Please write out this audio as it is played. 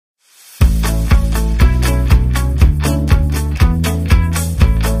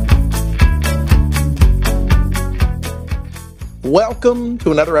Welcome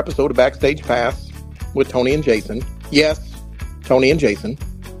to another episode of Backstage Pass with Tony and Jason. Yes, Tony and Jason.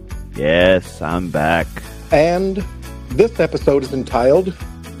 Yes, I'm back. And this episode is entitled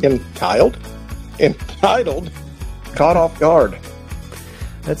Caught Off Guard.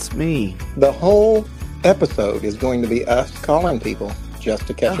 That's me. The whole episode is going to be us calling people just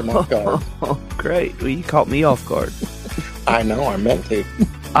to catch them off guard. Oh, great. Well, you caught me off guard. I know, I meant to.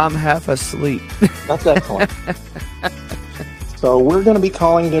 I'm half asleep. That's excellent. So we're going to be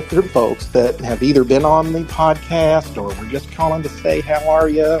calling different folks that have either been on the podcast or we're just calling to say, how are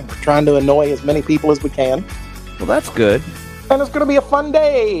you? We're trying to annoy as many people as we can. Well, that's good. And it's going to be a fun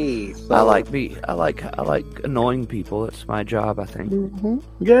day. So. I like annoying people. It's my job, I think. Mm-hmm.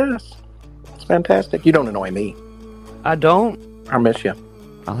 Yes. It's fantastic. You don't annoy me. I don't. I miss you.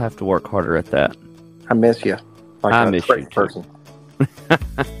 I'll have to work harder at that. I miss you. Like I a miss crazy you, person.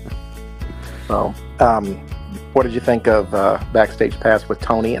 So, what did you think of Backstage Pass with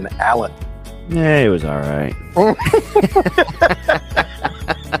Tony and Alan? Yeah, it was all right.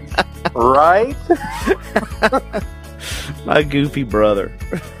 Right? My goofy brother.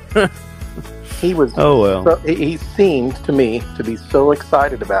 He was. Oh, well. So, he seemed to me to be so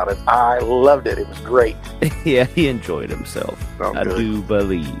excited about it. I loved it. It was great. Yeah, he enjoyed himself. Oh, I do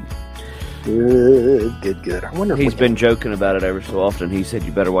believe. Good. I wonder if He's been joking about it ever so often. He said,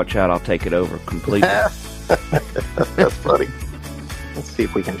 "You better watch out. I'll take it over completely." That's funny. Let's see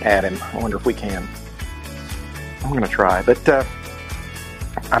if we can add him. I wonder if we can. I'm going to try, but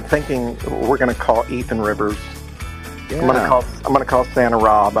I'm thinking we're going to call Ethan Rivers. Yeah. I'm going to call Santa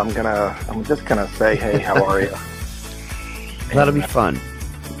Rob. I'm just going to say, hey, how are you? That'll be fun.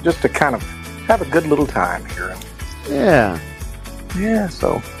 Just to kind of have a good little time here. Yeah. Yeah.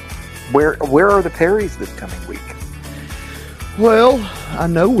 So, where are the Perrys this coming week? Well, I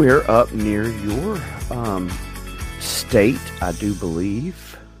know we're up near your state, I do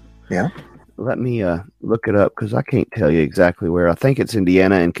believe. Yeah. Let me look it up because I can't tell you exactly where. I think it's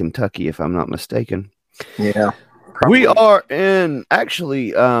Indiana and Kentucky, if I'm not mistaken. Yeah. Probably. We are in,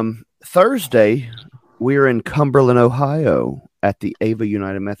 actually, Thursday, we're in Cumberland, Ohio at the Ava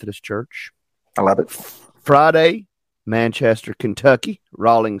United Methodist Church. I love it. Friday, Manchester, Kentucky,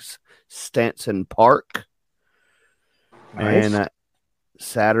 Rawlings Stanson Park. Nice. And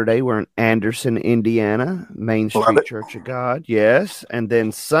Saturday, we're in Anderson, Indiana, Main Street Church of God. Yes. And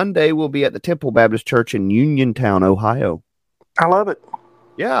then Sunday, we'll be at the Temple Baptist Church in Uniontown, Ohio. I love it.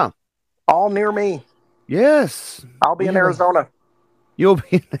 Yeah. All near me. Yes. I'll be in Arizona. You'll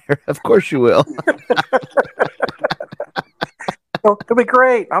be in there. Of course you will. Well, it'll be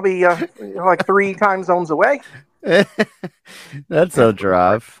great. I'll be like 3 time zones away. That's a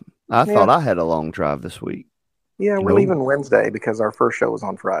drive. I thought I had a long drive this week. Yeah, we're leaving Wednesday because our first show was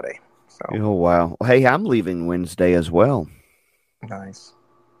on Friday. So. Oh, wow. Hey, I'm leaving Wednesday as well. Nice.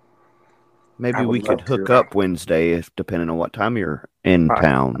 Maybe we could hook up Wednesday, if depending on what time you're in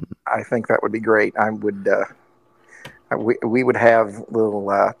town. I think that would be great. I would. We would have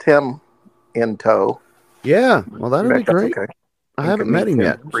little Tim in tow. Yeah, well, that'd be great. Okay. I haven't met him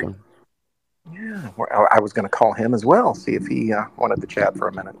yet. So. Yeah, I was going to call him as well, see if he wanted to chat for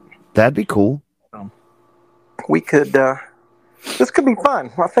a minute. That'd be cool. We could. This could be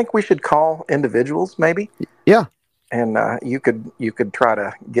fun. I think we should call individuals, maybe. Yeah. And you could try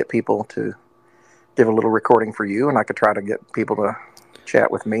to get people to give a little recording for you, and I could try to get people to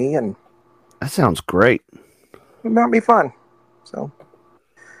chat with me. And that sounds great. It might be fun. So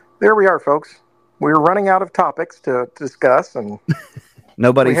there we are, folks. We're running out of topics to discuss, and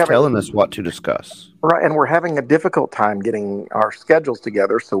nobody's telling us what to discuss. Right, and we're having a difficult time getting our schedules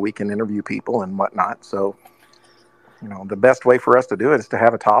together so we can interview people and whatnot. So, the best way for us to do it is to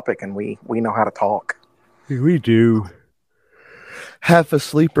have a topic, and we know how to talk. We do. Half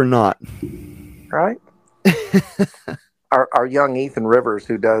asleep or not. Right? Our young Ethan Rivers,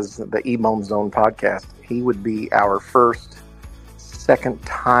 who does the E-Bone Zone podcast, he would be our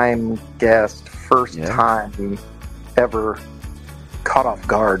second-time guest, time ever caught off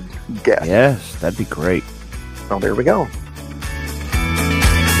guard guest. Yes, that'd be great. So there we go.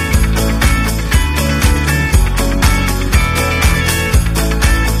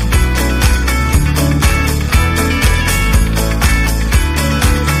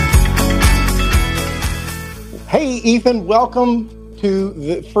 Hey, Ethan, welcome to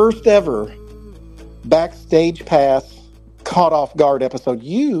the first ever Backstage Pass Caught Off Guard episode.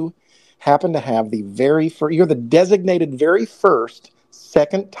 You happen to have the very first, you're the designated very first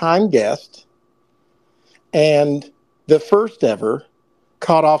second-time guest and the first ever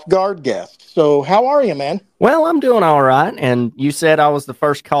caught off guard guest. So how are you, man? Well, I'm doing all right. And you said I was the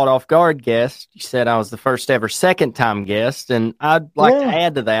first caught off guard guest. You said I was the first ever second time guest. And I'd like to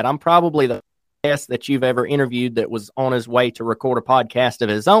add to that, I'm probably the guest that you've ever interviewed that was on his way to record a podcast of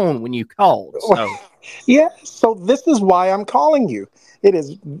his own when you called. So yeah, so this is why I'm calling you. It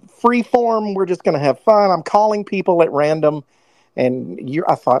is free form. We're just going to have fun. I'm calling people at random. And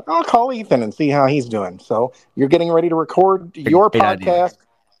I thought, I'll call Ethan and see how he's doing. So you're getting ready to record your podcast.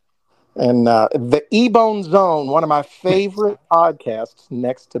 And the E-Bone Zone, one of my favorite podcasts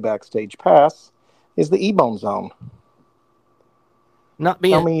next to Backstage Pass, is the E-Bone Zone. Not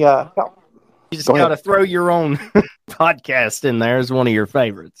being... Tell me, you just got to throw your own podcast in there as one of your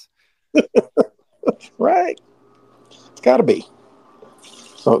favorites. Right. It's got to be.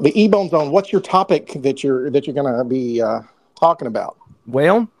 So the E-Bone Zone, what's your topic that you're going to be talking about?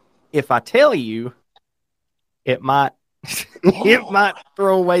 Well, if I tell you, it might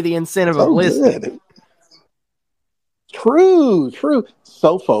throw away the incentive of listening. True.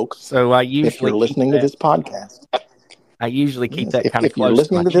 So, folks, if you're listening to this podcast, I usually keep that kind of close.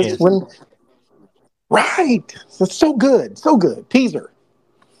 If you're listening to this one, right? That's so good.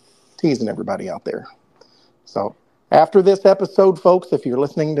 Teasing everybody out there. So after this episode, folks, if you're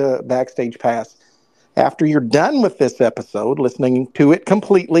listening to Backstage Pass, after you're done with this episode, listening to it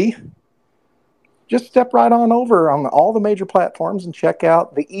completely, just step right on over on all the major platforms and check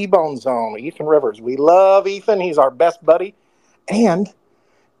out the E-Bone Zone, Ethan Rivers. We love Ethan. He's our best buddy. And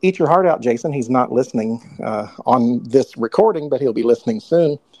eat your heart out, Jason. He's not listening on this recording, but he'll be listening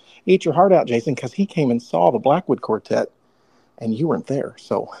soon. Eat your heart out, Jason, because he came and saw the Blackwood Quartet, and you weren't there.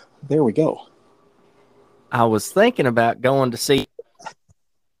 So there we go. I was thinking about going to see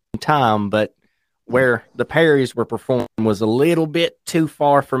time, but where the Perrys were performing was a little bit too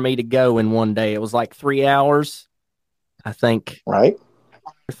far for me to go in one day. It was like 3 hours, I think. Right.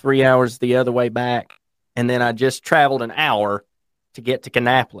 3 hours the other way back. And then I just traveled an hour to get to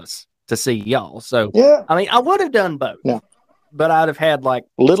Kannapolis to see y'all. So, yeah. I mean, I would have done both. Yeah. But I'd have had like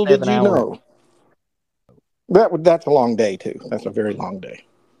little did you hours. know. That's a long day, too. That's a very long day.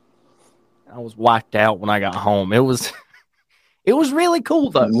 I was wiped out when I got home. It was really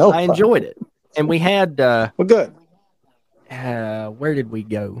cool, though. I enjoyed it. And we had... well, good. Where did we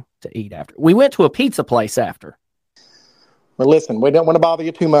go to eat after? We went to a pizza place after. Well, listen, we don't want to bother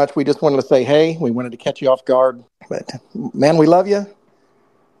you too much. We just wanted to say, hey, we wanted to catch you off guard. But, man, we love you.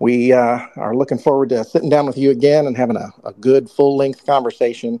 We are looking forward to sitting down with you again and having a good, full-length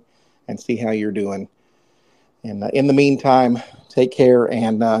conversation and see how you're doing. And in the meantime, take care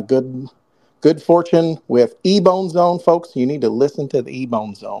and good fortune with E-Bone Zone, folks. You need to listen to the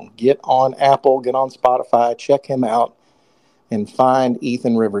E-Bone Zone. Get on Apple, get on Spotify, check him out, and find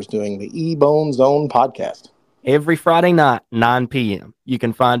Ethan Rivers doing the E-Bone Zone podcast. Every Friday night, 9 p.m. You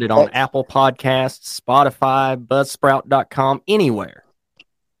can find it on Apple Podcasts, Spotify, Buzzsprout.com, anywhere.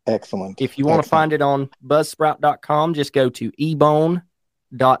 Excellent. If you want to find it on Buzzsprout.com, just go to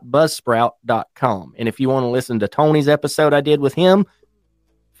ebone.buzzsprout.com. And if you want to listen to Tony's episode I did with him,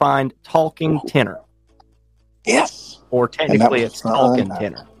 find Talking Tenor. Yes. Or technically it's Talking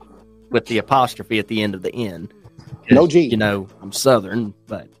Tenor with the apostrophe at the end of the N. No G. You know, I'm Southern,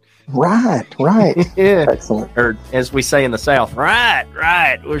 but... Right. Yeah. Excellent. Or as we say in the South, right.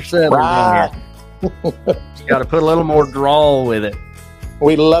 We're Southern. Right. You got to put a little more drawl with it.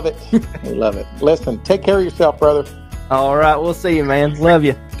 We love it. We love it. Listen, take care of yourself, brother. All right. We'll see you, man. Love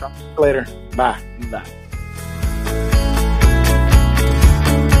you. Talk to you later. Bye. Bye.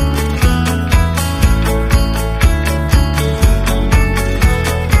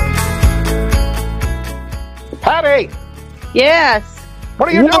 Patty! Yes. What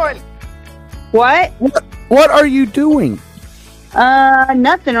are you doing? What? What are you doing?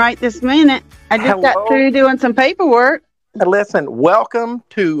 Nothing right this minute. I just got through doing some paperwork. Listen, welcome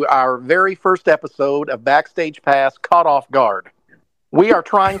to our very first episode of Backstage Pass Caught Off Guard. We are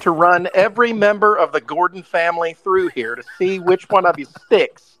trying to run every member of the Gordon family through here to see which one of you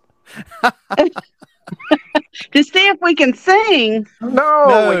sticks. To see if we can sing.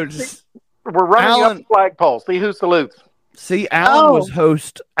 No, we're running up the flagpole. See who salutes. See, Alan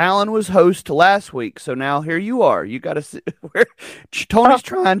was host last week, so now here you are. You got to see where Tony's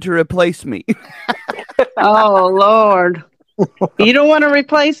trying to replace me. Oh Lord. You don't want to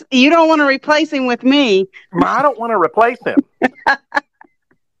replace him with me. I don't want to replace him.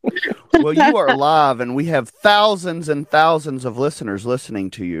 Well, you are live, and we have thousands and thousands of listeners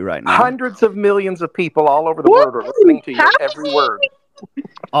listening to you right now. Hundreds of millions of people all over the world are listening to your every word.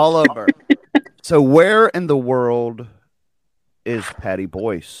 All over. So where in the world is Patty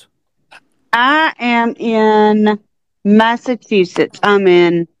Boyce? I am in Massachusetts. I'm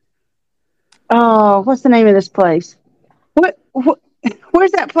in. Oh, what's the name of this place?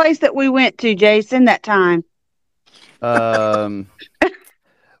 Where's that place that we went to, Jason, that time?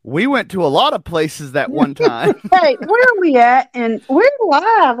 We went to a lot of places that one time. Hey, where are we at? And we're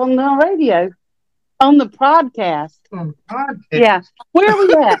live on the radio, on the podcast. Yeah, where are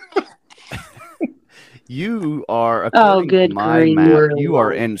we at? You are, Oh, good my grief. map, you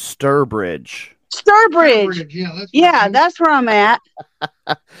are in Sturbridge. Sturbridge. Yeah, that's where I'm at.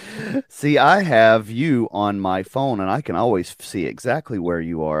 See, I have you on my phone, and I can always see exactly where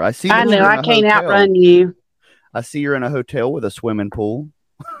you are. I see. I know. I can't hotel. outrun you. I see you're in a hotel with a swimming pool.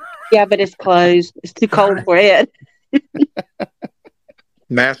 Yeah, but it's closed. It's too cold for it.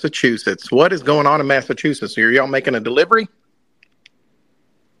 Massachusetts. What is going on in Massachusetts? Are y'all making a delivery?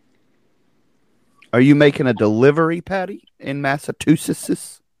 Are you making a delivery, Patty, in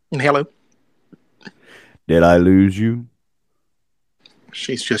Massachusetts? Hello. Did I lose you?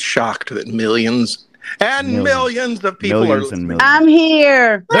 She's just shocked that millions and millions of people are listening. I'm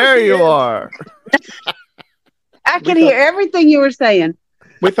here. There you are. I can hear everything you were saying.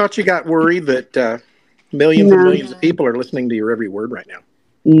 We thought you got worried that millions and millions of people are listening to your every word right now.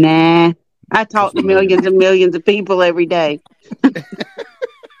 Nah. I talk to millions and millions of people every day.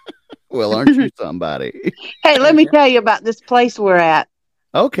 Well, aren't you somebody? Hey, let me tell you about this place we're at.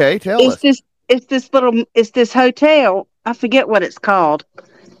 Okay, tell us. It's this hotel. I forget what it's called,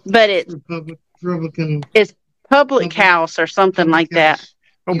 but it's Public House or something like that.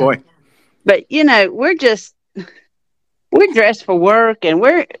 Oh boy! But we're dressed for work, and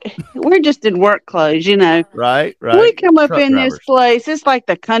we're just in work clothes. Right. We come up in this place. It's like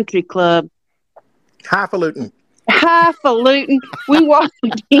the country club. Highfalutin. We walk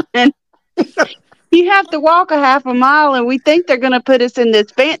in. You have to walk a half a mile, and we think they're going to put us in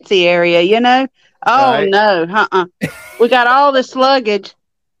this fancy area, Oh, right. No. We got all this luggage,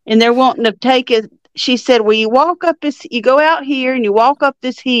 and they're wanting to take it. She said, well, you go out here, and you walk up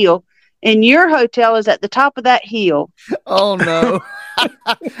this hill, and your hotel is at the top of that hill. Oh, no.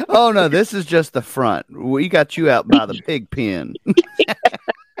 Oh, no, this is just the front. We got you out by the pig pen.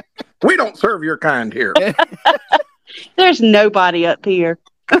 We don't serve your kind here. There's nobody up here.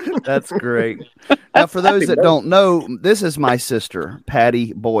 That's great. Now, for those that don't know, this is my sister,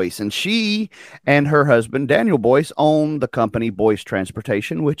 Patty Boyce, and she and her husband, Daniel Boyce, own the company Boyce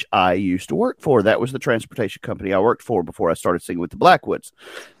Transportation, which I used to work for. That was the transportation company I worked for before I started singing with the Blackwoods.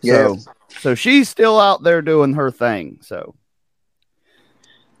 Yes. So she's still out there doing her thing. So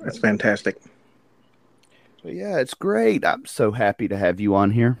that's fantastic. But yeah, it's great. I'm so happy to have you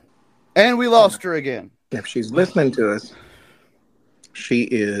on here. And we lost her again. If she's listening to us, she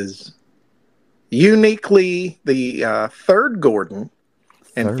is uniquely the third Gordon,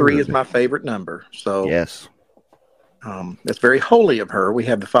 and 3 is my favorite number. So yes, it's very holy of her. We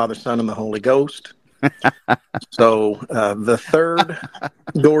have the Father, Son, and the Holy Ghost. So the third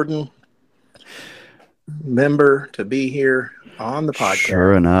Gordon member to be here on the podcast.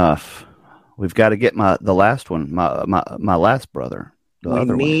 Sure enough, we've got to get the last one, my last brother. We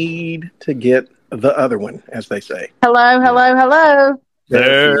need to get the other one, as they say. Hello.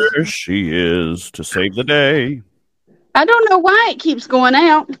 There she is to save the day. I don't know why it keeps going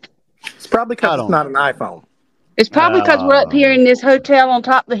out. It's probably because it's not an iPhone. It's probably because we're up here in this hotel on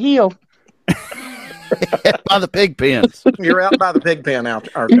top of the hill. By the pig pens. You're out by the pig pen out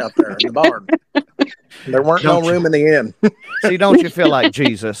there in the barn. There weren't no room in the inn. See, don't you feel like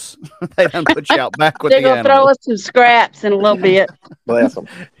Jesus? They done put you out back with They're going to throw us some scraps in a little bit. Bless them.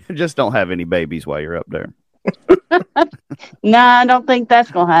 Just don't have any babies while you're up there. No, I don't think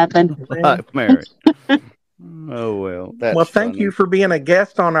that's going to happen. Right, Mary. Oh, well. Well, thank you for being a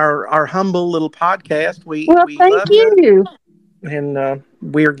guest on our humble little podcast. We thank love you. And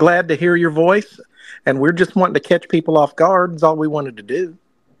we are glad to hear your voice. And we're just wanting to catch people off guard. That's all we wanted to do.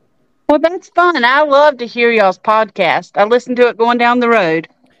 Well, that's fun. I love to hear y'all's podcast. I listen to it going down the road.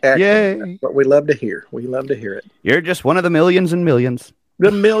 Yay. That's what we love to hear. We love to hear it. You're just one of the millions and millions.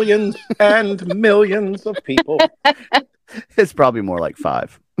 The millions and millions of people. It's probably more like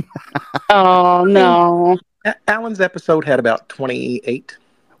 5. Oh, no. Alan's episode had about 28.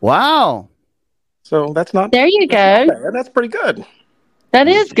 Wow. So that's not... There you go. That's pretty good. That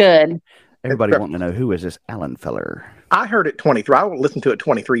is good. Everybody wanting to know, who is this Alan feller? I heard it 23. I will listen to it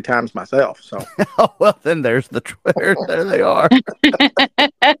 23 times myself. So, oh, well, then there's the there they are.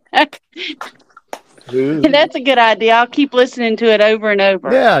 That's a good idea. I'll keep listening to it over and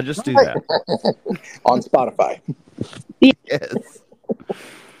over. Yeah, just do that on Spotify. Yes.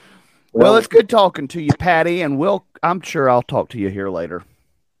 Well, it's good talking to you, Patty, and I'm sure I'll talk to you here later.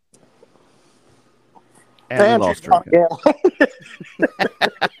 And we lost her again.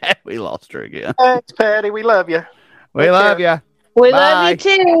 Yeah. We lost her again. Thanks, Patty. We love you. We love you. We Bye. love you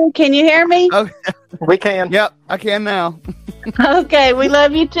too. Can you hear me? Oh, We can. yep, I can now. Okay, we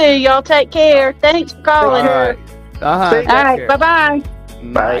love you too. Y'all take care. Thanks for calling. All right. Uh-huh. See All right, bye-bye.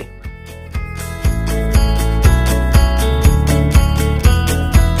 Bye.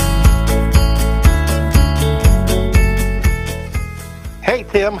 Hey,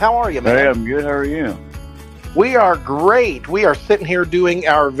 Tim, how are you, man? Hey, I'm good. How are you? We are great. We are sitting here doing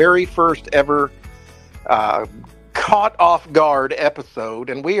our very first ever caught off guard episode,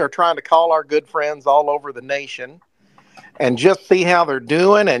 and we are trying to call our good friends all over the nation and just see how they're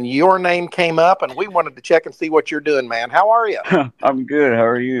doing. And your name came up, and we wanted to check and see what you're doing, man. How are you? I'm good. How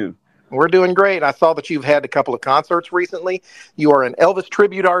are you? We're doing great. I saw that you've had a couple of concerts recently. You are an Elvis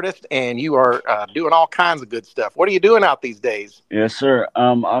tribute artist, and you are doing all kinds of good stuff. What are you doing out these days? Yes, sir.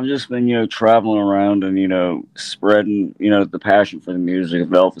 I've just been, traveling around and, spreading, the passion for the music of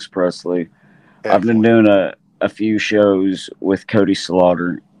Elvis Presley. Excellent. I've been doing a few shows with Cody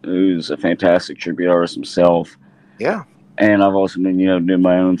Slaughter, who's a fantastic tribute artist himself. Yeah. And I've also been, doing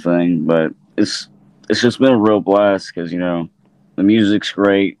my own thing. But it's just been a real blast because, the music's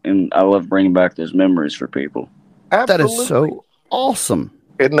great, and I love bringing back those memories for people. Absolutely. That is so awesome.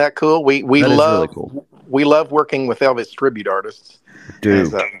 Isn't that cool? We That is love really cool. we love working with Elvis tribute artists Dude.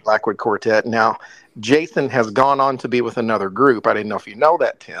 as a Blackwood Quartet. Now, Jason has gone on to be with another group. I didn't know if you know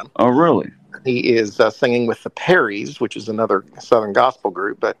that, Tim. Oh, really? He is singing with the Perrys, which is another Southern gospel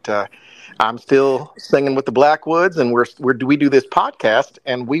group. But I'm still singing with the Blackwoods, and we do this podcast,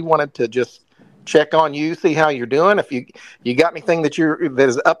 and we wanted to just check on you, see how you're doing. If you got anything that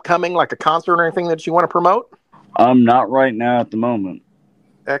is upcoming, like a concert or anything that you want to promote. Not right now at the moment.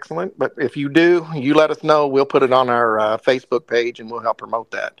 Excellent. But if you do, you let us know. We'll put it on our Facebook page, and we'll help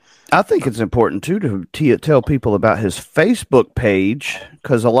promote that. I think it's important, too, to tell people about his Facebook page,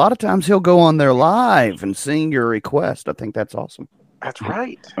 because a lot of times he'll go on there live and sing your request. I think that's awesome. That's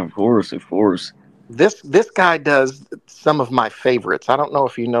right. Of course, of course. This guy does some of my favorites. I don't know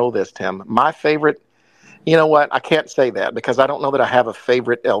if you know this, Tim. My favorite, you know what? I can't say that because I don't know that I have a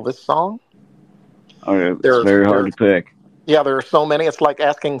favorite Elvis song. Oh, yeah, it's very hard to pick. Yeah, there are so many. It's like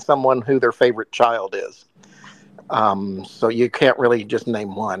asking someone who their favorite child is. So you can't really just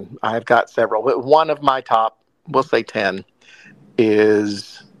name one. I've got several. But one of my top, we'll say 10,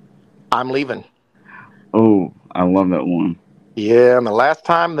 is I'm Leaving. Oh, I love that one. Yeah, and the last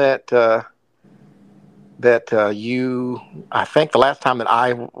time I think the last time that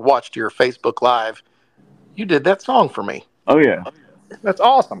I watched your Facebook Live, you did that song for me. Oh, yeah. That's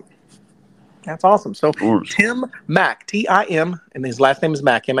awesome. That's awesome. So course. Tim Mack, Tim, and his last name is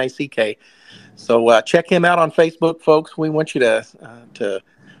Mack, M-A-C-K. So check him out on Facebook, folks. We want you to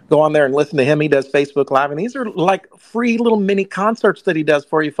go on there and listen to him. He does Facebook Live, and these are like free little mini concerts that he does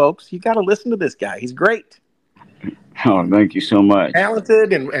for you, folks. You got to listen to this guy. He's great. Oh, thank you so much.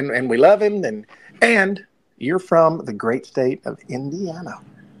 Talented, and we love him. And you're from the great state of Indiana.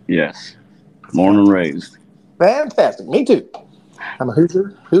 Yes. Born and raised. Fantastic. Me too. I'm a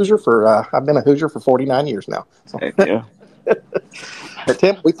Hoosier for, I've been a Hoosier for 49 years now. So. Heck yeah. But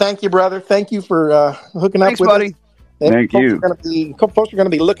Tim, we thank you, brother. Thank you for hooking up Thanks, with buddy. us. And Thank you. A couple folks are going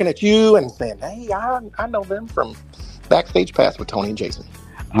to be looking at you and saying, hey, I know them from Backstage Pass with Tony and Jason.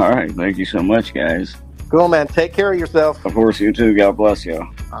 All right. Thank you so much, guys. Cool, man. Take care of yourself. Of course, you too. God bless you.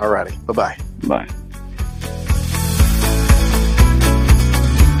 All righty. Bye-bye. Bye.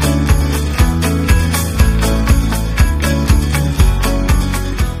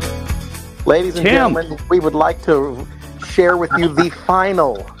 Ladies and Tim. gentlemen, we would like to share with you the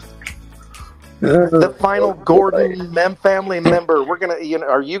final Gordon family member. We're gonna,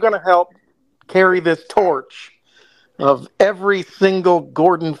 are you gonna help carry this torch of every single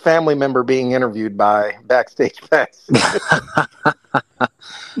Gordon family member being interviewed by Backstage Pass?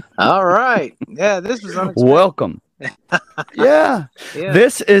 All right. Yeah, this was unexpected. Welcome. Yeah.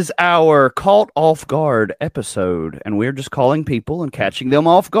 This is our caught off guard episode, and we're just calling people and catching them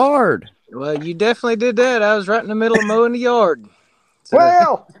off guard. Well, you definitely did that. I was right in the middle of mowing the yard. So,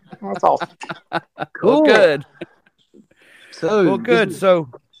 Well, that's awesome. cool. Well, good. So, Well, good. So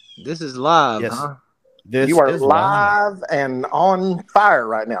This is live, Yes. huh? this You are is live and on fire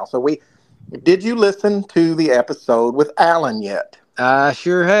right now. So did you listen to the episode with Alan yet? I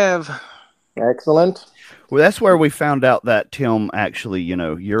sure have. Excellent. Well, that's where we found out that Tim actually,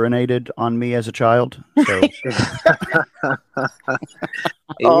 urinated on me as a child. So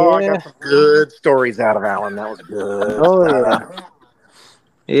Oh, I got some good stories out of Alan. That was good. Oh,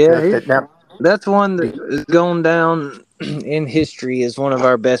 yeah. Yeah, Now, that's one that is going down in history as one of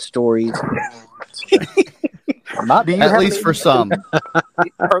our best stories. Do you At have least any- for some.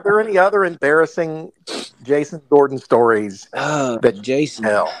 Are there any other embarrassing Jason Gordon stories that Jason.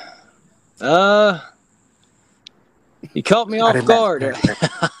 tell? You caught me I off didn't guard.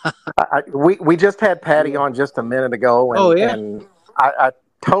 we just had Patty on just a minute ago, and, Oh, yeah? and I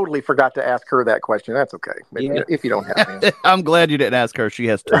totally forgot to ask her that question. That's okay. Yeah. If you don't have any. I'm glad you didn't ask her. She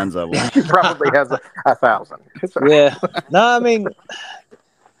has tons of them. She probably has 1,000. Yeah. No, I mean,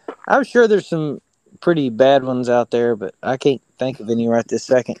 I'm sure there's some pretty bad ones out there, but I can't think of any right this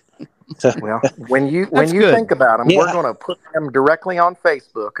second. So, Well, when you good. think about them, Yeah. we're going to put them directly on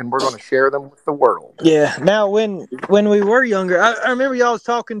Facebook, and we're going to share them with the world. yeah. Now, when we were younger, I remember y'all was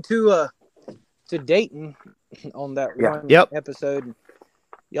talking to Dayton on that Yeah. one Yep. episode.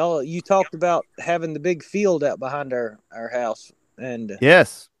 You talked about having the big field out behind our house, and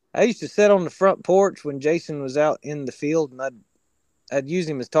Yes. I used to sit on the front porch when Jason was out in the field, and I'd use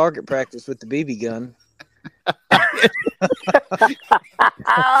him as target practice with the BB gun.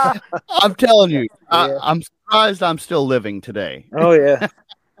 I'm telling you, Yeah. I'm surprised I'm still living today. Oh yeah,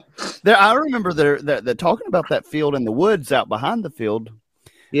 I remember that talking about that field in the woods out behind the field.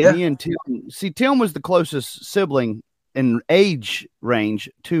 yeah. Me and Tim. See, Tim was the closest sibling in age range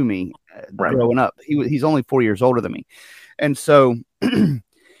to me Right. growing up. He's only 4 years older than me, and so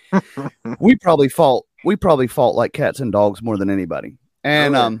we probably fought like cats and dogs more than anybody.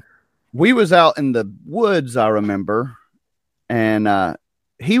 And we was out in the woods, I remember, and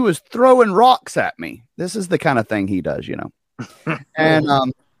he was throwing rocks at me. This is the kind of thing he does, you know. And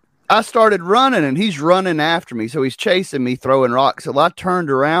I started running, and he's running after me. So he's chasing me, throwing rocks. So I turned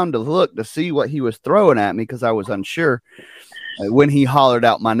around to look to see what he was throwing at me because I was unsure. When he hollered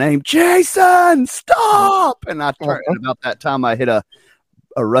out my name, Jason, stop! And I turned. And about that time, I hit a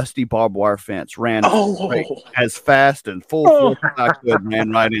rusty barbed wire fence, ran straight as fast and full force as I could, ran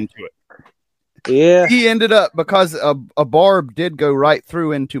right into it. Yeah. He ended up, because a barb did go right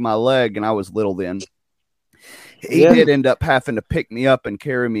through into my leg, and I was little then. He Yeah. did end up having to pick me up and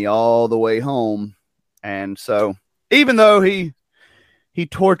carry me all the way home. And so, even though he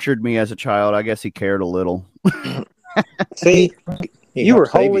tortured me as a child, I guess he cared a little. See, He you were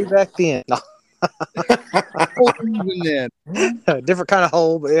helped save holy you. back then. No, Even then. different kind of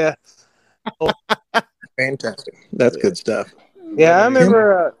hole, but yeah. Fantastic. That's good stuff. Yeah, I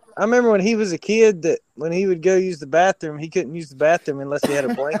remember. I remember when he was a kid that when he would go use the bathroom, he couldn't use the bathroom unless he had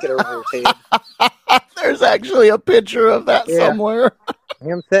a blanket over his head. There's actually a picture of that Yeah. somewhere.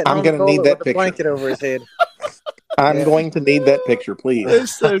 Him sitting I'm on gonna the need toilet that with a picture. blanket over his head. I'm Yeah. going to need that picture, please.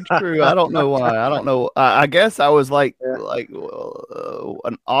 It's so true. I don't know why. I don't know. I guess I was like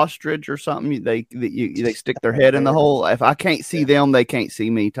an ostrich or something. They stick their head in the hole. If I can't see them, they can't see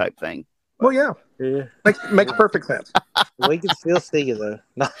me, type thing. Well, yeah, Yeah, makes perfect sense. we can still see you though.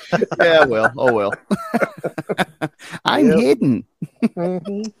 No. Yeah, well, oh well. I'm Yep. hidden.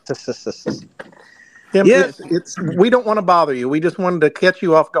 Tim, Yeah. it's we don't want to bother you. We just wanted to catch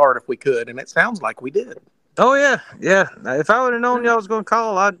you off guard if we could, and it sounds like we did. Oh yeah, yeah. If I would have known y'all was going to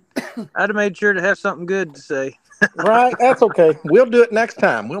call, I'd have made sure to have something good to say. Right, that's okay. We'll do it next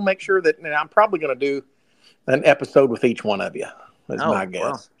time. We'll make sure that, and I'm probably going to do an episode with each one of you. That's my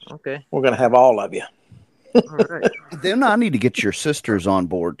guess. Wow. Okay. We're going to have all of you. All right. Then I need to get your sisters on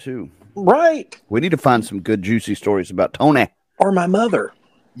board too. Right. We need to find some good juicy stories about Tony. Or my mother.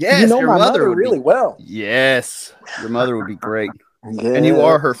 Yes, you know your my mother mother would be- really well. Yes, your mother would be great, Yeah. and you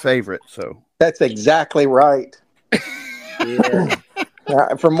are her favorite. So That's exactly right. Yeah.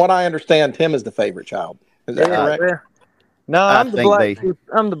 From what I understand, Tim is the favorite child. Is that Yeah, correct? yeah. No, I I'm the think black they- sheep.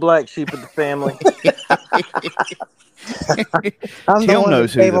 I'm the black sheep of the family. I'm the Tim one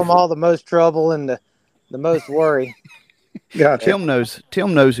knows that who gave the- them all the most trouble and the most worry. Gotcha.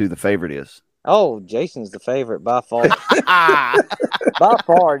 Tim knows who the favorite is. Oh, Jason's the favorite by far. By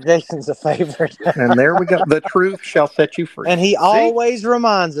far, Jason's the favorite. And there we go. The truth shall set you free. And he always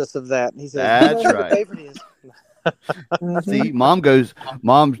reminds us of that. He says, That's "You know who right. the favorite is." See,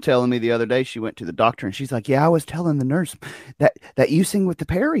 Mom's telling me the other day she went to the doctor and she's like, "Yeah, I was telling the nurse that you sing with the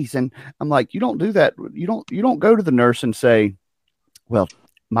Perrys," and I'm like, "You don't do that. You don't go to the nurse and say, well,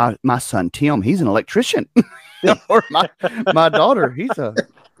 my son Tim, he's an electrician, or my daughter,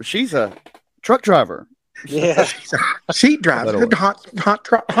 she's a truck driver." Yeah. She drives That'll-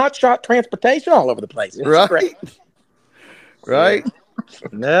 hot shot transportation all over the place. It's Right. great. Right?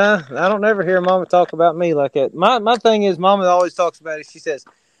 No, I don't ever hear Mama talk about me like that. My thing is, Mama always talks about it. She says,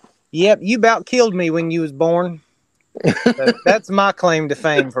 "Yep, you about killed me when you was born." So that's my claim to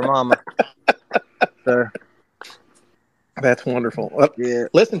fame for Mama. So, That's wonderful. Well, yeah.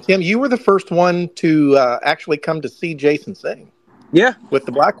 listen, Tim, you were the first one to actually come to see Jason sing Yeah. with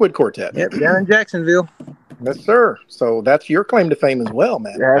the Blackwood Quartet. Yep. Down in Jacksonville. Yes, sir. So that's your claim to fame as well,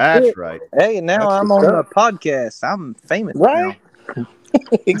 man. That's right. Hey, and now That's I'm the on stuff. the podcast. I'm famous. Right?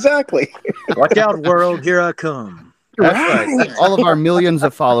 Exactly. Now. Watch out, world. Here I come. That's right. All of our millions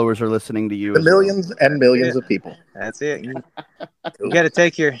of followers are listening to you. The as well. millions and millions of people. That's it. You got to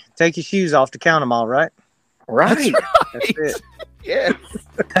take your shoes off to count them all, right? Right. That's it. Yes.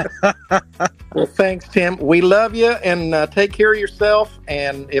 Well, thanks, Tim. We love you, and take care of yourself.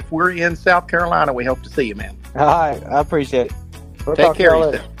 And if we're in South Carolina, we hope to see you, man. All right. I appreciate it. We'll Take talk to care of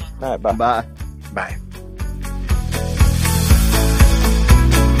y'all yourself. later. All right. Bye. Bye. Bye.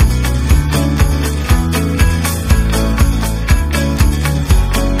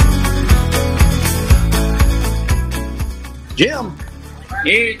 Jim.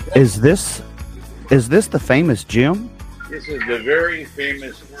 Is this the famous Jim? This is the very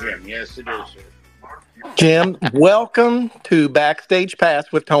famous Jim. Yes, it is, sir. Jim, welcome to Backstage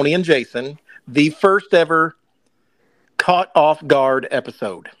Pass with Tony and Jason, the first ever Caught Off Guard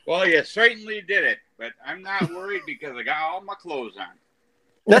episode. Well, you certainly did it, but I'm not worried because I got all my clothes on.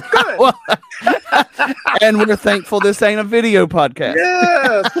 That's good. And we're thankful this ain't a video podcast.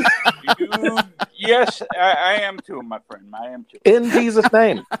 Yes. Yes, I am too, my friend. I am too. In Jesus'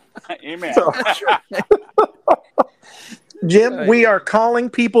 name. Amen. So, Jim, we are calling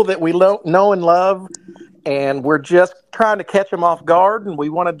people that we know and love, and we're just trying to catch them off guard, and we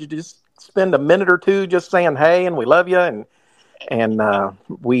wanted to just spend a minute or two just saying hey, and we love you, and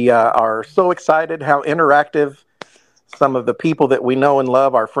we are so excited how interactive some of the people that we know and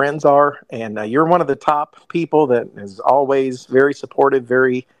love, our friends, are, and you're one of the top people that is always very supportive,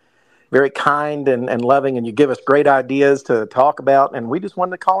 very, very kind and loving, and you give us great ideas to talk about, and we just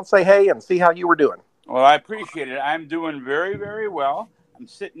wanted to call and say hey and see how you were doing. Well, I appreciate it. I'm doing very, very well. I'm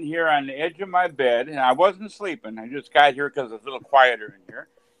sitting here on the edge of my bed, and I wasn't sleeping. I just got here because it's a little quieter in here.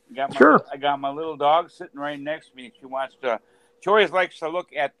 I got my little dog sitting right next to me. She always likes to look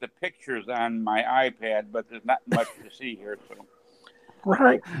at the pictures on my iPad, but there's not much to see here. So,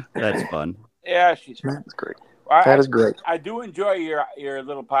 Right. That's fun. yeah, she's That's great. Well, That is great. I do enjoy your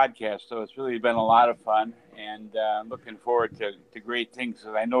little podcast, so it's really been a lot of fun, and I'm looking forward to great things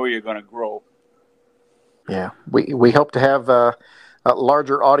because I know you're going to grow. Yeah, we hope to have a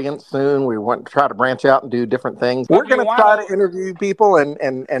larger audience soon. We want to try to branch out and do different things. Well, We're going to try to interview people, and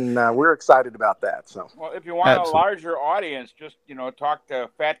we're excited about that. So, Well, if you want Absolutely. a larger audience, just talk to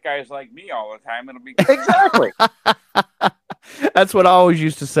fat guys like me all the time. It'll be exactly. That's what I always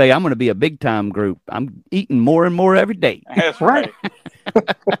used to say. I'm going to be a big time group. I'm eating more and more every day. That's Right.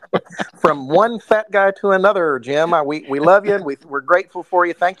 From one fat guy to another, Jim. We love you, and we're grateful for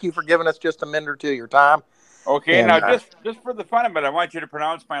you. Thank you for giving us just a minute or two of your time. Okay, And, now just for the fun of it, I want you to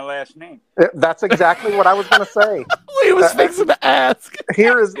pronounce my last name. That's exactly what I was going to say. We was fixing to ask.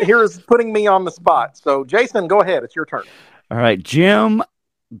 Here is putting me on the spot. So, Jason, go ahead. It's your turn. All right, Jim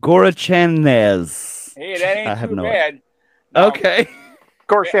Gorachanez. Hey, that I ain't have too no bad. Now, Okay.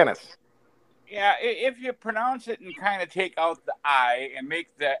 Gorshanis. Yeah, if you pronounce it and kind of take out the I and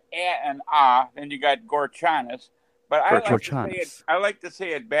make the A and ah, then you got Gorchanis. But I like to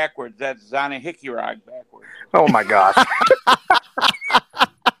say it backwards. That's Zanahikirag backwards. Oh my gosh.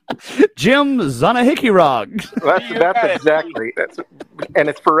 Jim Zanahikirag. That's exactly. And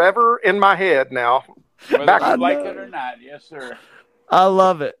it's forever in my head now. Whether Back- you like it or not, yes, sir. I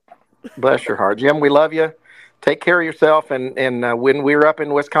love it. Bless your heart, Jim. We love you. Take care of yourself. And when we're up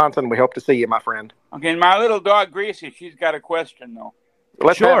in Wisconsin, we hope to see you, my friend. Okay, my little dog Gracie, she's got a question though.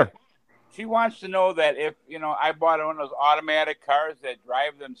 Let's have Sure. it. She wants to know that if I bought one of those automatic cars that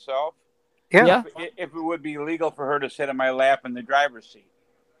drive themselves, Yeah, if it would be legal for her to sit in my lap in the driver's seat.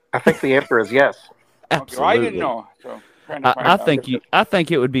 I think the answer is yes. Okay, Absolutely. well, I didn't know. So trying to find I out.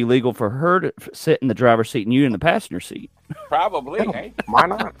 think it would be legal for her to sit in the driver's seat and you in the passenger seat. Probably, eh? Why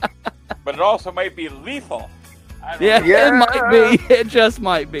not? But it also might be lethal. I don't Yeah, know. Yeah. it might be. It just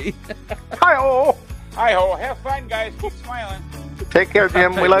might be. Hi-oh. Hi ho, have fun, guys. Keep smiling. Take care,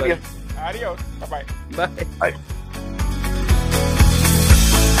 Jim. We love you. Adios. Bye bye. Bye.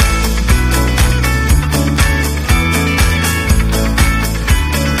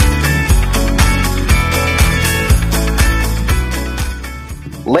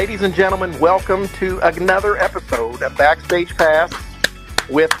 Ladies and gentlemen, welcome to another episode of Backstage Pass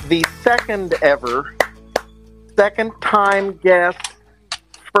with the second time guest,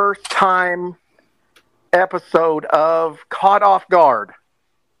 first time episode of Caught Off Guard.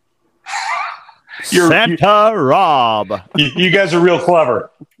 Santa Rob. You guys are real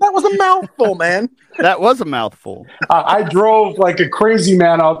clever. That was a mouthful, man. That was a mouthful. I drove like a crazy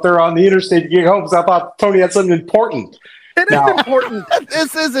man out there on the interstate to get home because I thought Tony had something important. It is Now- important.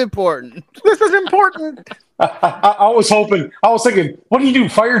 This is important. This is important. I was thinking, what do you do?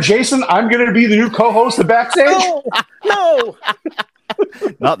 Fire Jason? I'm going to be the new co-host of Backstage? No.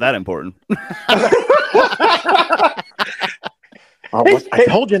 Not that important. I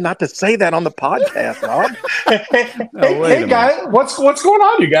told you not to say that on the podcast, Rob. Hey guys, what's going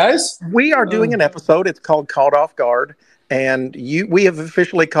on, you guys? We are doing an episode. It's called Caught Off Guard, and we have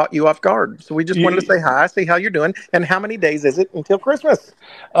officially caught you off guard. So we just wanted to say hi, see how you're doing, and how many days is it until Christmas?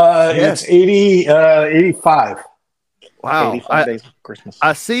 It's 85. Wow. 85 days of Christmas.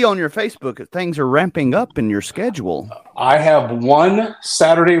 I see on your Facebook that things are ramping up in your schedule. I have one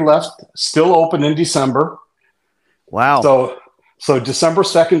Saturday left, still open in December. Wow. So December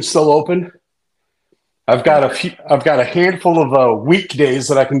 2nd still open. I've got a handful of weekdays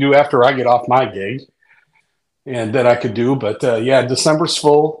that I can do after I get off my gig, and that I could do. But December's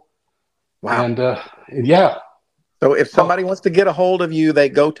full. Wow. And yeah. So if somebody wants to get a hold of you, they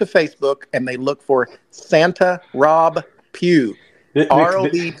go to Facebook and they look for Santa Rob Pugh.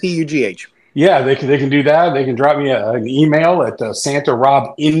 ROBPUGH. Yeah, they can do that. They can drop me an email at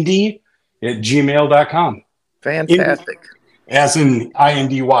santarobindy@gmail.com. Fantastic. As in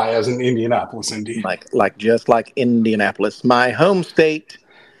INDY, as in Indianapolis, Indy. Like just like Indianapolis, my home state.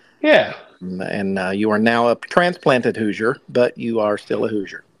 Yeah. And you are now a transplanted Hoosier, but you are still a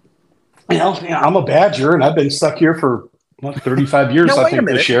Hoosier. I'm a Badger, and I've been stuck here for 35 years, I think,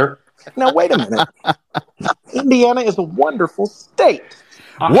 this year. Now, wait a minute. Indiana is a wonderful state.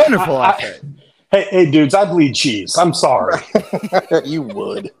 Wonderful, I said. Hey, dudes, I bleed cheese. I'm sorry. You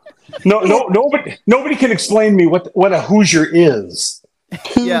would. Nobody can explain me what a Hoosier is.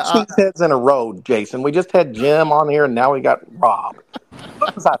 Two cheeseheads in a row, Jason. We just had Jim on here, and now we got Rob.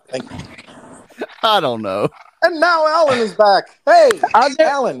 What was I thinking? I don't know. And now Alan is back. Hey,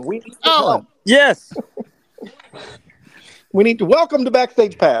 Alan, we need to Yes. We need to welcome to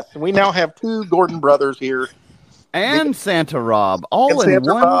Backstage Pass. We now have two Gordon brothers here. And Santa Rob, all in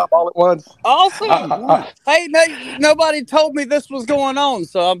Santa one. Rob, all at once. Awesome. Hey, nobody told me this was going on,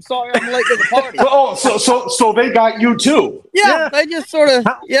 so I'm sorry I'm late to the party. So they got you too? Yeah, they just sort of,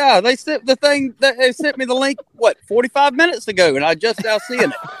 they sent the thing, they sent me the link, 45 minutes ago, and I just now seeing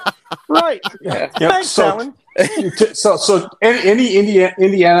it. Right. Yeah. Thanks, Alan. So any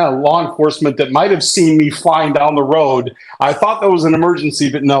Indiana law enforcement that might have seen me flying down the road, I thought that was an emergency,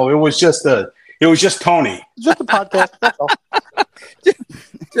 but no, it was just Tony. Just a podcast. That's all.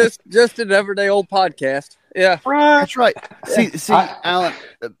 just an everyday old podcast. Yeah, that's right. See, Alan,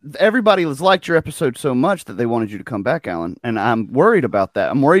 everybody has liked your episode so much that they wanted you to come back, Alan, and I'm worried about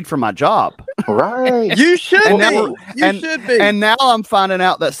that. I'm worried for my job. Right. You should be. You should be. And now I'm finding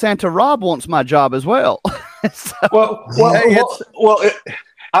out that Santa Rob wants my job as well.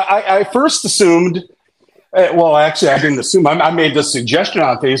 I first assumed. Actually, I didn't assume. I made the suggestion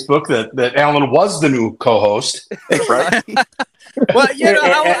on Facebook that Alan was the new co-host. Right. Well,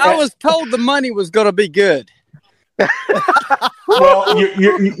 I was told the money was going to be good. Well,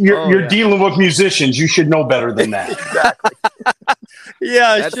 you're dealing with musicians. You should know better than that. Exactly.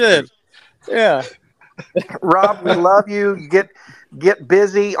 I should. Yeah. Rob, we love you. Get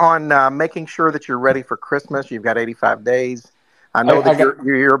busy on making sure that you're ready for Christmas. You've got 85 days. I know that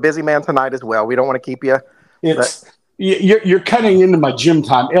you're a busy man tonight as well. We don't want to keep you. You're cutting into my gym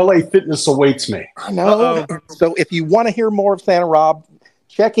time. LA Fitness awaits me. I know. So if you want to hear more of Santa Rob,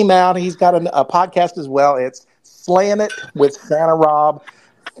 check him out. He's got a podcast as well. It's Slaying It with Santa Rob.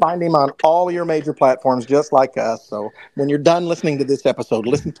 Find him on all your major platforms, just like us. So when you're done listening to this episode,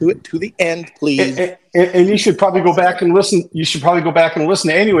 listen to it to the end, please. And you should probably go back and listen. You should probably go back and listen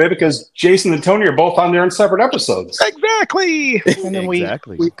anyway, because Jason and Tony are both on there in separate episodes. Exactly. And then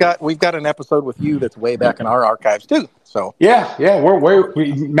we've got an episode with you that's way back in our archives too. So we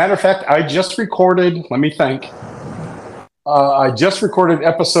matter of fact, I just recorded. Let me think. I just recorded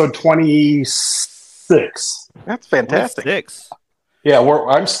episode 26. That's fantastic. 26. Yeah,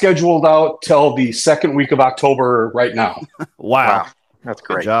 I'm scheduled out till the second week of October right now. Wow. That's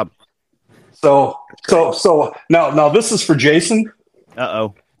great. Good job. So now this is for Jason.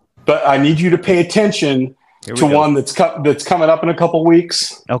 Uh-oh. But I need you to pay attention to one that's coming up in a couple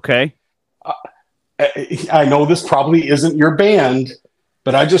weeks. Okay. I know this probably isn't your band,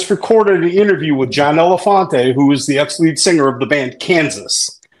 but I just recorded an interview with John Elefante, who is the ex-lead singer of the band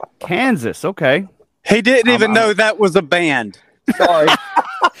Kansas. Kansas, okay. He didn't even know that was a band. Sorry.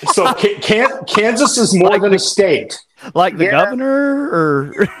 So Kansas is more than a state. Like the governor,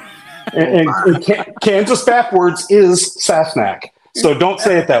 or and Kansas backwards is Sasnak. So don't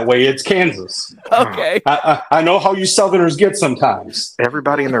say it that way. It's Kansas. Okay. I know how you Southerners get sometimes.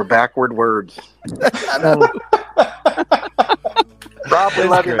 Everybody in their backward words. Rob, we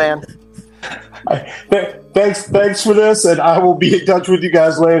love you, man. Thanks for this, and I will be in touch with you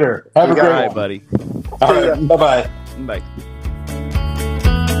guys later. Have a great All right, one. buddy. All right, bye-bye. Bye.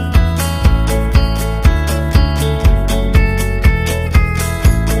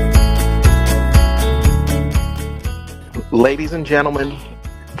 Ladies and gentlemen,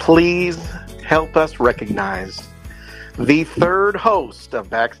 please help us recognize the third host of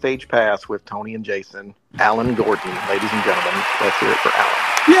Backstage Pass with Tony and Jason, Alan Gordon. Ladies and gentlemen, let's hear it for Alan.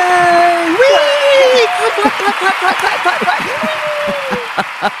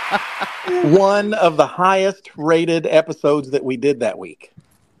 Yay! One of the highest rated episodes that we did that week.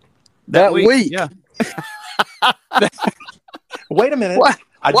 That week. Yeah. Wait a minute. Wow.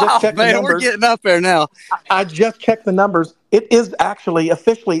 I just checked the man, numbers. we're getting up there now. I just checked the numbers. It is actually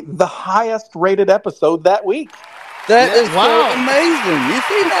officially the highest rated episode that week. That is Wow. so amazing. You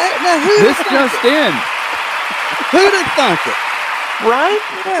see that? Now, This just in. who'd have thunk it? Right?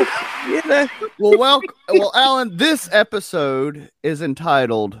 You know? Well, Alan, this episode is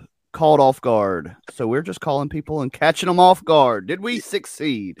entitled Caught Off Guard. So we're just calling people and catching them off guard. Did we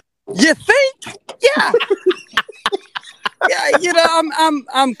succeed? You think? Yeah. Yeah, you know,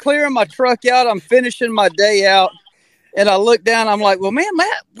 I'm clearing my truck out. I'm finishing my day out, and I look down. I'm like, well, man,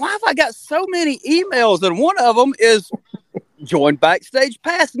 Matt, why have I got so many emails? And one of them is join Backstage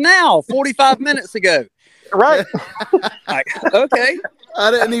Pass now, 45 minutes ago. Right. Like, okay,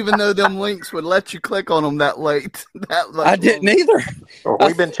 I didn't even know them links would let you click on them that late. I didn't either. Well,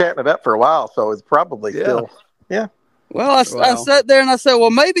 we've been chatting it up for a while, so it's probably still. Yeah. Well, I sat there and I said,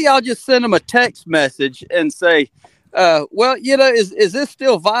 well, maybe I'll just send them a text message and say, well, you know, is this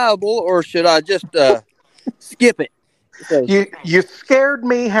still viable, or should I just skip it? So, You scared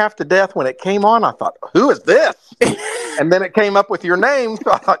me half to death when it came on. I thought, who is this? And then it came up with your name,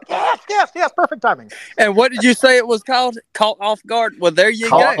 so I thought, yes, perfect timing. and what did you say it was called? Caught off guard. Well, there you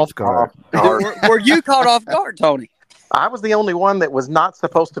Caught go. off guard. Were you caught off guard, Tony? I was the only one that was not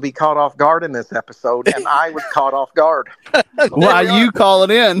supposed to be caught off guard in this episode, and I was caught off guard. Why you call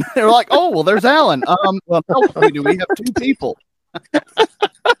it in? They're like, oh, well, there's Alan. Well, do we have two people?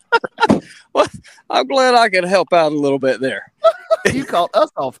 Well, I'm glad I could help out a little bit there. You called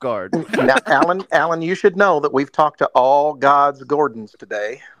us off guard. Now, Alan, you should know that we've talked to all God's Gordons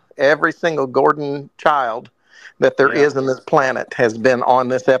today. Every single Gordon child that there is in this planet has been on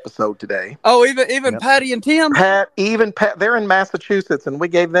this episode today. Oh, even Patty and Tim? Pat, they're in Massachusetts, and we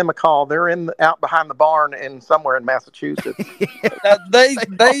gave them a call. They're out behind the barn somewhere in Massachusetts.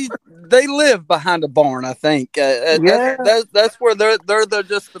 They live behind a barn, I think. That's where they're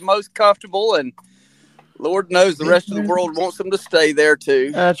just the most comfortable, and Lord knows the rest of the world wants them to stay there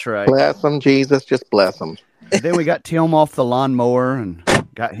too. That's right. Bless them, Jesus, just bless them. And then we got Tim off the lawnmower and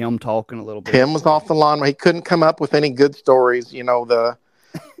got him talking a little bit. Tim was off the lawn. He couldn't come up with any good stories. You know,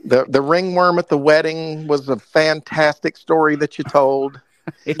 the ringworm at the wedding was a fantastic story that you told.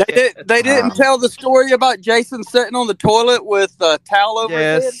 They didn't tell the story about Jason sitting on the toilet with a towel over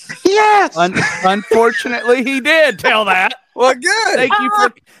his head? Yes. Unfortunately, he did tell that. Well, good.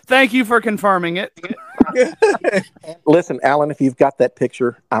 Thank you for confirming it. Listen, Alan, if you've got that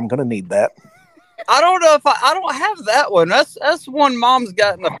picture, I'm going to need that. I don't know if I don't have that one. That's one Mom's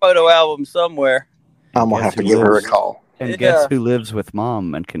got in a photo album somewhere. I'm going to have to give her a call. And guess who lives with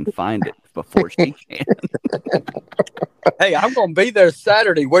Mom and can find it before she can? Hey, I'm going to be there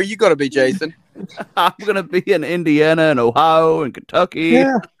Saturday. Where are you going to be, Jason? I'm going to be in Indiana and Ohio and Kentucky.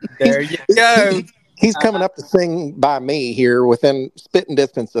 Yeah. There you go. He's coming up to sing by me here within spitting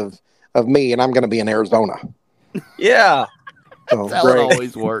distance of me, and I'm going to be in Arizona. Yeah. So, That's how it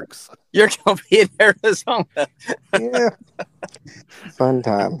always works. You're going to be in Arizona. Yeah. Fun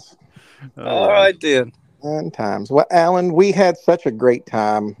times. All right, then. Fun times. Well, Alan, we had such a great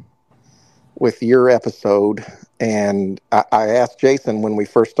time with your episode, and I asked Jason when we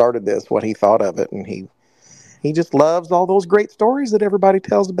first started this what he thought of it, and he just loves all those great stories that everybody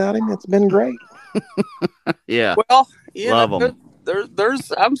tells about him. It's been great. Yeah. Well, love them. There's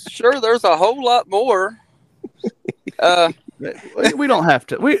I'm sure there's a whole lot more. We don't have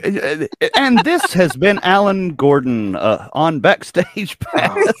to. And this has been Alan Gordon on Backstage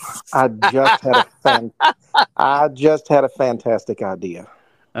Pass. I just had a fantastic idea.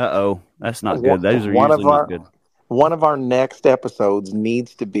 That's not good. Those are usually not good. One of our next episodes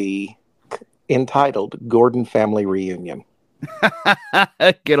needs to be entitled Gordon Family Reunion.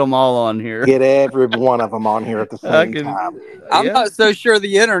 Get them all on here. Get every one of them on here at the same time. I'm not so sure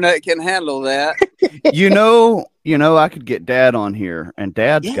the internet can handle that. You know, I could get Dad on here, and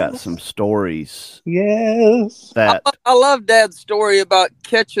Dad's got some stories. Yes. That I love Dad's story about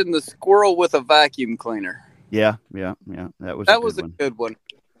catching the squirrel with a vacuum cleaner. Yeah. That was a good one.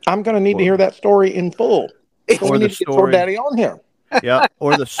 I'm going to need to hear that story in full. So Or we the need to get Sword story. Daddy on here. Yeah,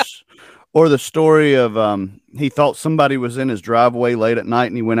 or the story of he thought somebody was in his driveway late at night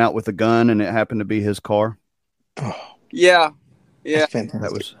and he went out with a gun and it happened to be his car. Yeah. That's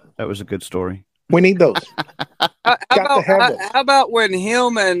fantastic. That was a good story. We need those. How about when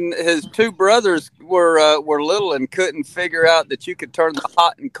him and his two brothers were little and couldn't figure out that you could turn the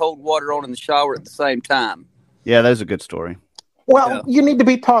hot and cold water on in the shower at the same time? Yeah, that's a good story. Well, you need to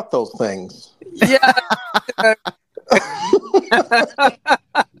be taught those things. Yeah.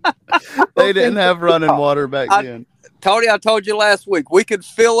 They didn't have running water back then. Tony, I told you last week we could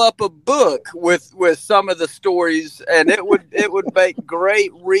fill up a book with some of the stories, and it would make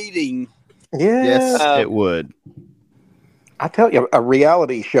great reading. Yes, it would. I tell you, a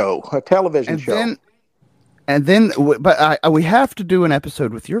reality show, a television show. But we have to do an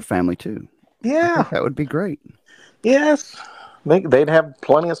episode with your family too. Yeah, that would be great. Yes, they'd have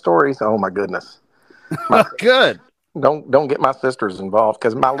plenty of stories. Oh my goodness. Good. Don't get my sisters involved,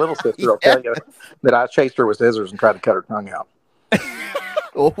 because my little sister will tell you that I chased her with scissors and tried to cut her tongue out.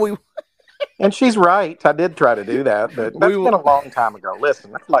 And she's right. I did try to do that, but that's been a long time ago.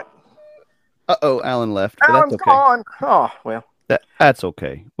 Listen, that's like. Alan left. But Alan's that's okay. gone. Oh well. That's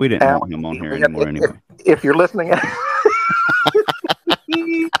okay. We didn't want him on here anymore anyway. If you're listening,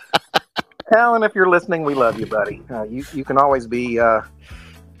 Alan, if you're listening, we love you, buddy. You can always be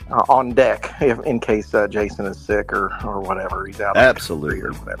on deck in case Jason is sick or whatever. He's out. Absolutely.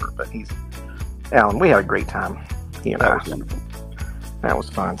 Or whatever. But Alan. We had a great time. He and I. Was wonderful. That was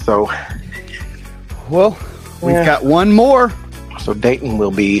fun. So, well, we've got one more. So Dayton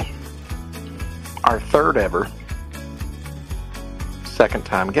will be our third ever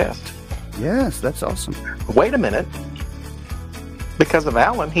second-time guest. Yes, that's awesome. Wait a minute. Because of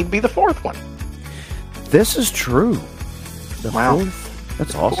Alan, he'd be the fourth one. This is true. The Wow. fourth?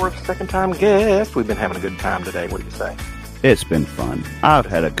 That's awesome. Fourth second-time guest. We've been having a good time today. What do you say? It's been fun. I've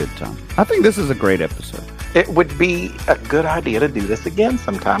had a good time. I think this is a great episode. It would be a good idea to do this again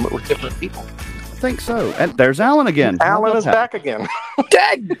sometime, but with different people. I think so. And there's Alan again. Alan is back again.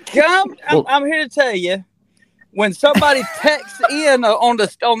 Dadgum, I'm here to tell you, when somebody texts in on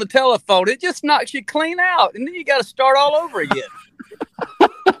the telephone, it just knocks you clean out, and then you got to start all over again.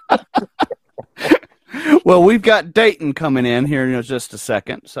 Well, we've got Dayton coming in here in just a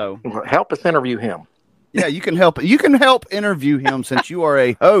second, so help us interview him. Yeah, you can help. You can help interview him since you are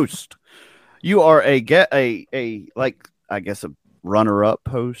a host. You are a runner-up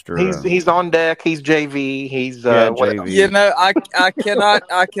host, or he's on deck. He's JV. He's JV. You know, I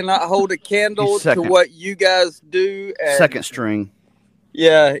cannot hold a candle to what you guys do. And second string.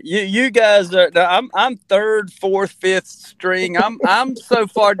 Yeah, you guys are. I'm third, fourth, fifth string. I'm so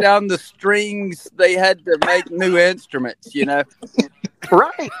far down the strings they had to make new instruments. You know,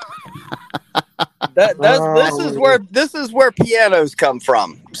 right? This is where pianos come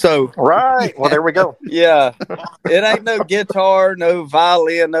from. So right. Well, there we go. Yeah, it ain't no guitar, no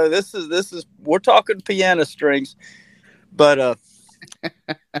violin, no. This is we're talking piano strings, but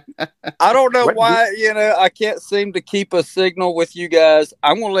I don't know why, I can't seem to keep a signal with you guys.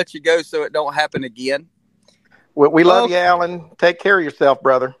 I'm going to let you go so it don't happen again. Well, we love you, Alan. Take care of yourself,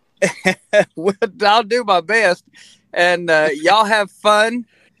 brother. Well, I'll do my best. And y'all have fun.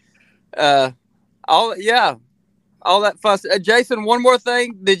 All that fun. Jason, one more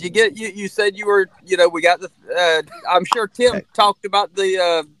thing. Did you get, you said you were, we got the, I'm sure Tim talked about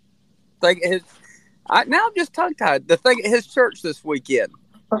the thing. Now I'm just tongue-tied. The thing at his church this weekend.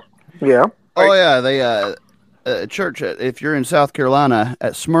 Yeah. Oh, yeah. They church, if you're in South Carolina,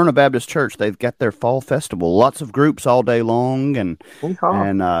 at Smyrna Baptist Church, they've got their fall festival. Lots of groups all day long, and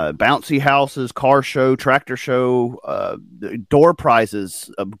bouncy houses, car show, tractor show, door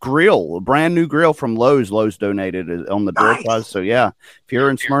prizes, a brand new grill from Lowe's. Lowe's donated on the door prize. So, yeah, if you're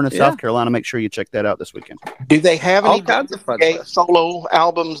in Smyrna, South Carolina, make sure you check that out this weekend. Do they have all any kinds of fun solo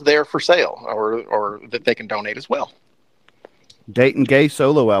albums there for sale, or that they can donate as well? Dayton Gay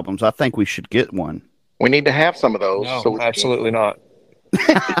solo albums. I think we should get one. We need to have some of those. No, absolutely not.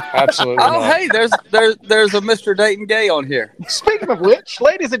 Absolutely not. Hey, there's a Mr. Dayton Gay on here. Speaking of which,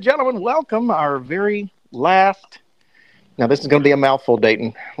 ladies and gentlemen, welcome our very last. Now, this is going to be a mouthful,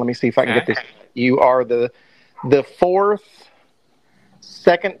 Dayton. Let me see if I can get this. You are the fourth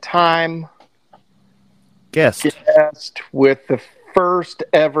second-time guest with the first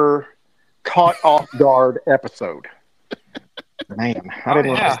ever Caught Off Guard episode. Man, I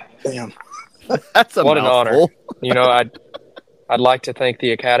didn't understand. That's a what mouthful. An honor. I'd like to thank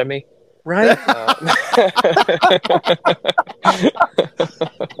the Academy. Right?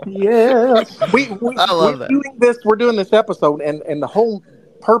 Yes. I love that. We're doing this episode, and the whole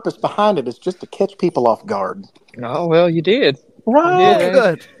purpose behind it is just to catch people off guard. Oh, well, you did. Right. Yeah.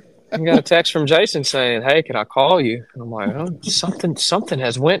 Good. I got a text from Jason saying, "Hey, can I call you?" And I'm like, "Oh, something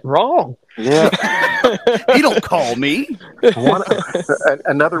has went wrong." Yeah. You don't call me.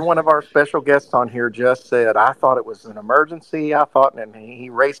 Another one of our special guests on here just said, "I thought it was an emergency. And he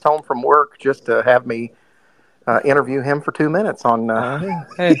raced home from work just to have me interview him for 2 minutes on."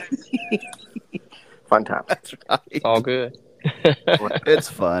 Hey, fun time. That's right. it's all good. It's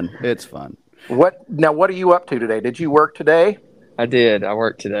fun. It's fun. What are you up to today? Did you work today? I did. I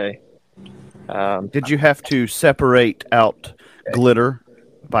worked today. Did you have to separate out glitter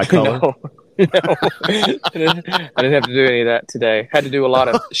by color? No. I didn't have to do any of that today. Had to do a lot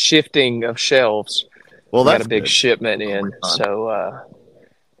of shifting of shelves. Well, We that's got a big good. shipment in, so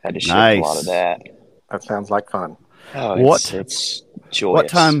had to shift Nice. a lot of that. That sounds like fun. Oh, What- it's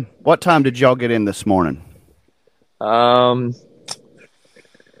joyous. What time did y'all get in this morning?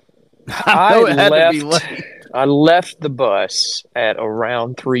 I know it had to be left. late. I left the bus at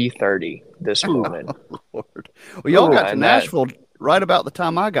around 3:30 this morning. Lord. Well, y'all got to And that- Nashville right about the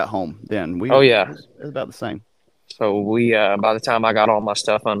time I got home. Then Oh, yeah. it was about the same. So we, by the time I got all my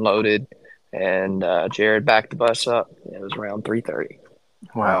stuff unloaded, and Jared backed the bus up, it was around 3:30.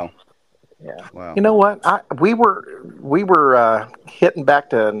 Wow. Yeah. Wow. You know what? We were hitting back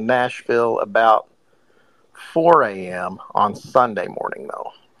to Nashville about 4 a.m. on Sunday morning,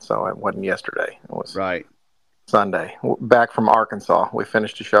 though. So it wasn't yesterday. It was Right. Sunday. Back from Arkansas. We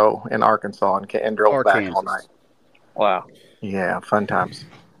finished a show in Arkansas and drove back all night. Wow. Yeah, fun times.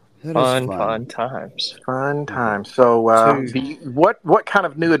 That is Fun times. Fun times. So, what kind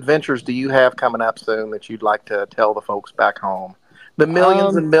of new adventures do you have coming up soon that you'd like to tell the folks back home? The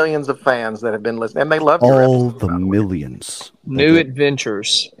millions and millions of fans that have been listening, and they love your All episodes, the by way. millions. New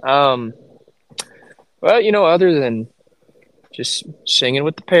adventures. Well, other than just singing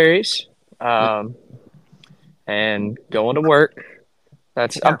with the Perrys, and going to work.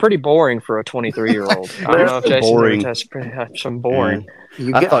 I'm pretty boring for a 23-year-old. I don't know if Jason Boring. that's some boring.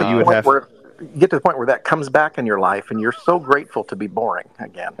 You I get thought to you the would point have- where you get to the point where that comes back in your life, and you're so grateful to be boring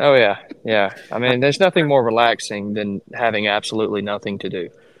again. Oh yeah. I mean, there's nothing more relaxing than having absolutely nothing to do.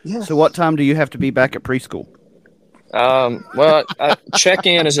 Yes. So, what time do you have to be back at preschool? Well,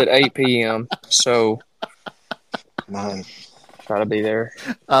 check-in is at 8 p.m., so Nice. try to be there.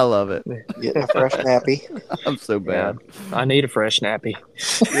 I love it. Getting a fresh nappy. I'm so bad. I need a fresh nappy.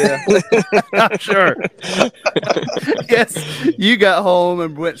 Yeah. Sure. Yes. You got home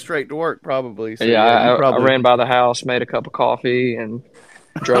and went straight to work, probably. So, Yeah, you I probably ran by the house, made a cup of coffee, and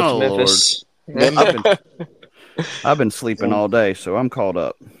drove Oh, to Memphis. I've been sleeping all day, so I'm caught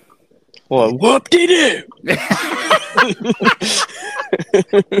up. Well, whoop-de-doo.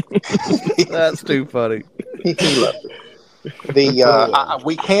 That's too funny. He loves it.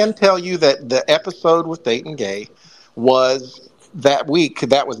 We can tell you that the episode with Dayton Gay was that week.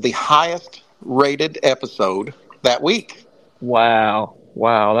 That was the highest rated episode that week. Wow,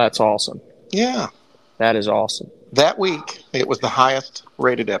 that's awesome. Yeah, That is awesome. that week it was the highest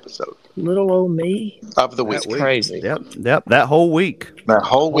rated episode Little old me. of the week. That's crazy. Yep. That whole week. That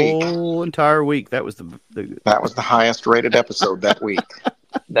whole week. Whole entire week. That was the That was the highest rated episode that week.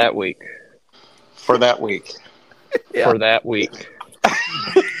 That week. For that week. For that week.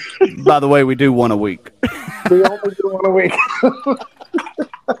 By the way, we do one a week. We only do one a week.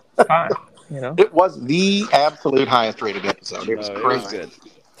 Fine. You know? It was the absolute highest rated episode. It was No, it crazy. was good.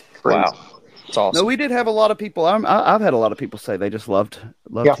 Crazy. Wow. It's awesome. No, we did have a lot of people. I've had a lot of people say they just loved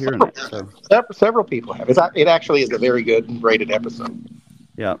Yeah, hearing it. So several people have. It actually is a very good rated episode.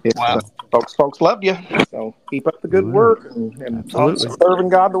 yeah, It's, folks loved you. So keep up the good work and Absolutely. serving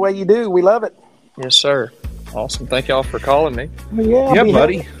God the way you do. We love it. Yes, sir. Awesome. Thank y'all for calling me. Yeah,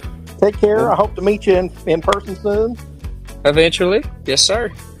 buddy. Take care. I hope to meet you in person soon. Eventually. Yes,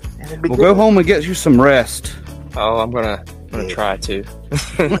 sir. It'd be We'll good. go home and get you some rest. Oh, I'm gonna try to.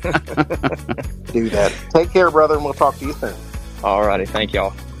 Do that. Take care, brother, and we'll talk to you soon. All righty. Thank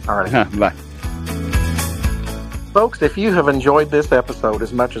y'all. All right. Bye. Folks, if you have enjoyed this episode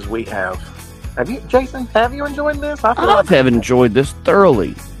as much as we have you, Jason, have you enjoyed this? I feel I have enjoyed this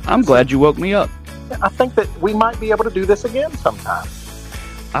thoroughly. I'm glad you woke me up. I think that we might be able to do this again sometime.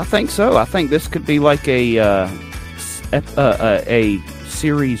 I think so. I think this could be like a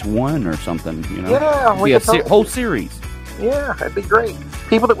series 1 or something. You know, Yeah, It'd we be a could totally- whole series. Yeah, that'd be great.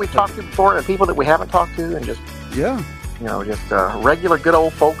 People that we've talked to before and people that we haven't talked to, and just Yeah, just regular good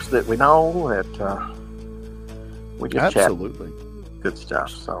old folks that we know that we just absolutely. chat. Good stuff.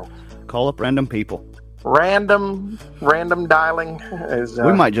 So Call up random people. random dialing is.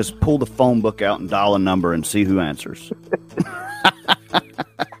 We might just pull the phone book out and dial a number and see who answers.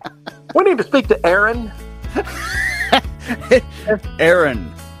 We need to speak to Aaron.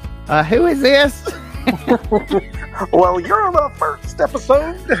 Aaron, who is this? Well, you're on the first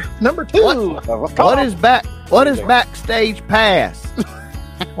episode, number 2. What is backstage pass?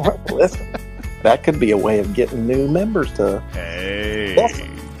 Listen, that could be a way of getting new members to. Hey,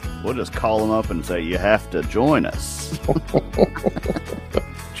 listen. We'll just call them up and say you have to join us.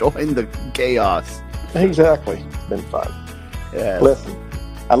 Join the chaos. Exactly. It's been fun. Yes. Listen,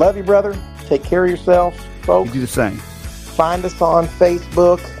 I love you, brother. Take care of yourself, folks. You do the same. Find us on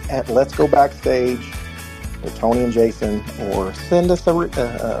Facebook at Let's Go Backstage with Tony and Jason, or send us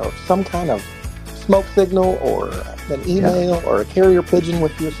some kind of smoke signal or an email or a carrier pigeon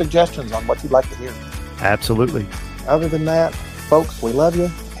with your suggestions on what you'd like to hear. Absolutely. Other than that, folks, we love you,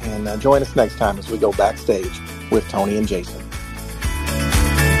 and join us next time as we go backstage with Tony and Jason.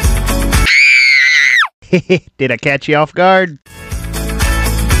 Did I catch you off guard?